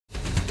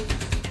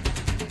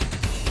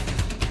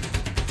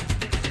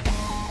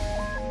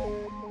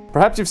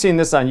Perhaps you've seen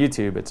this on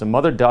YouTube. It's a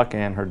mother duck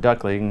and her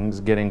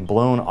ducklings getting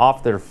blown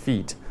off their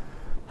feet.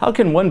 How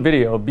can one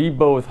video be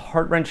both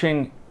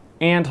heart-wrenching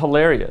and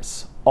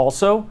hilarious?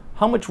 Also,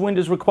 how much wind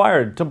is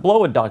required to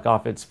blow a duck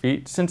off its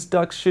feet, since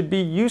ducks should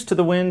be used to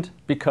the wind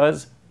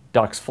because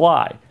ducks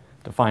fly?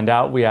 To find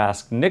out, we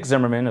asked Nick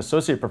Zimmerman,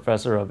 Associate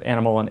Professor of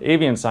Animal and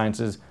Avian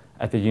Sciences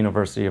at the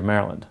University of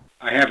Maryland.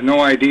 I have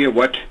no idea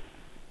what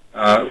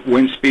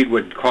wind speed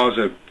would cause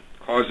them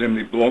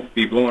to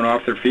be blown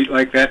off their feet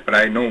like that, but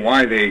I know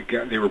why they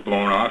were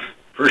blown off.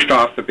 First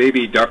off, the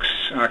baby ducks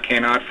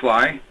cannot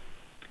fly,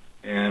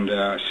 and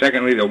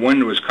secondly, the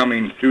wind was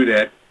coming through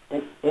that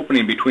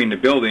opening between the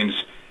buildings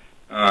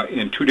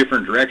in two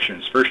different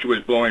directions. First, it was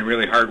blowing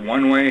really hard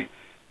one way,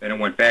 then it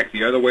went back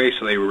the other way,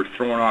 so they were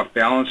thrown off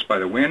balance by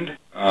the wind.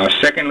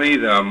 Secondly,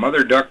 the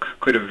mother duck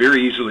could have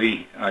very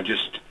easily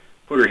just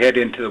put her head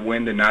into the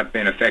wind and not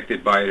been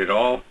affected by it at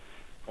all.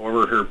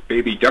 However, her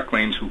baby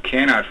ducklings, who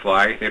cannot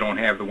fly, they don't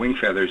have the wing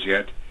feathers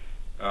yet,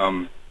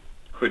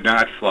 could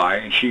not fly,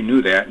 and she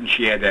knew that, and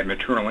she had that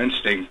maternal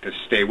instinct to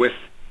stay with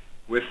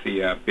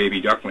the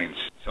baby ducklings.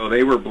 So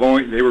they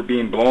were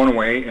being blown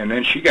away, and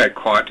then she got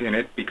caught in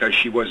it because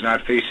she was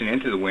not facing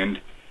into the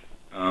wind.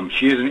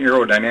 She isn't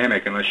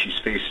aerodynamic unless she's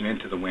facing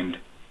into the wind.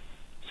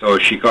 So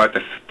she caught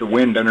the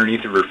wind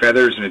underneath of her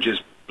feathers, and it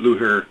just blew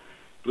her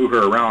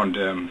around,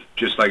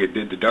 just like it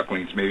did the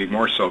ducklings, maybe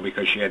more so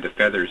because she had the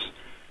feathers.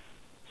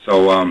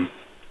 So,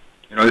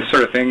 you know, this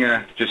sort of thing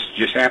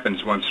just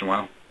happens once in a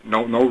while.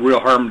 No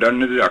real harm done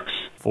to the ducks.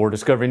 For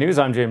Discovery News,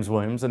 I'm James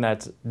Williams, and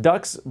that's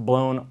Ducks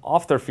Blown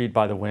Off Their Feet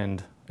by the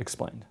Wind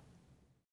Explained.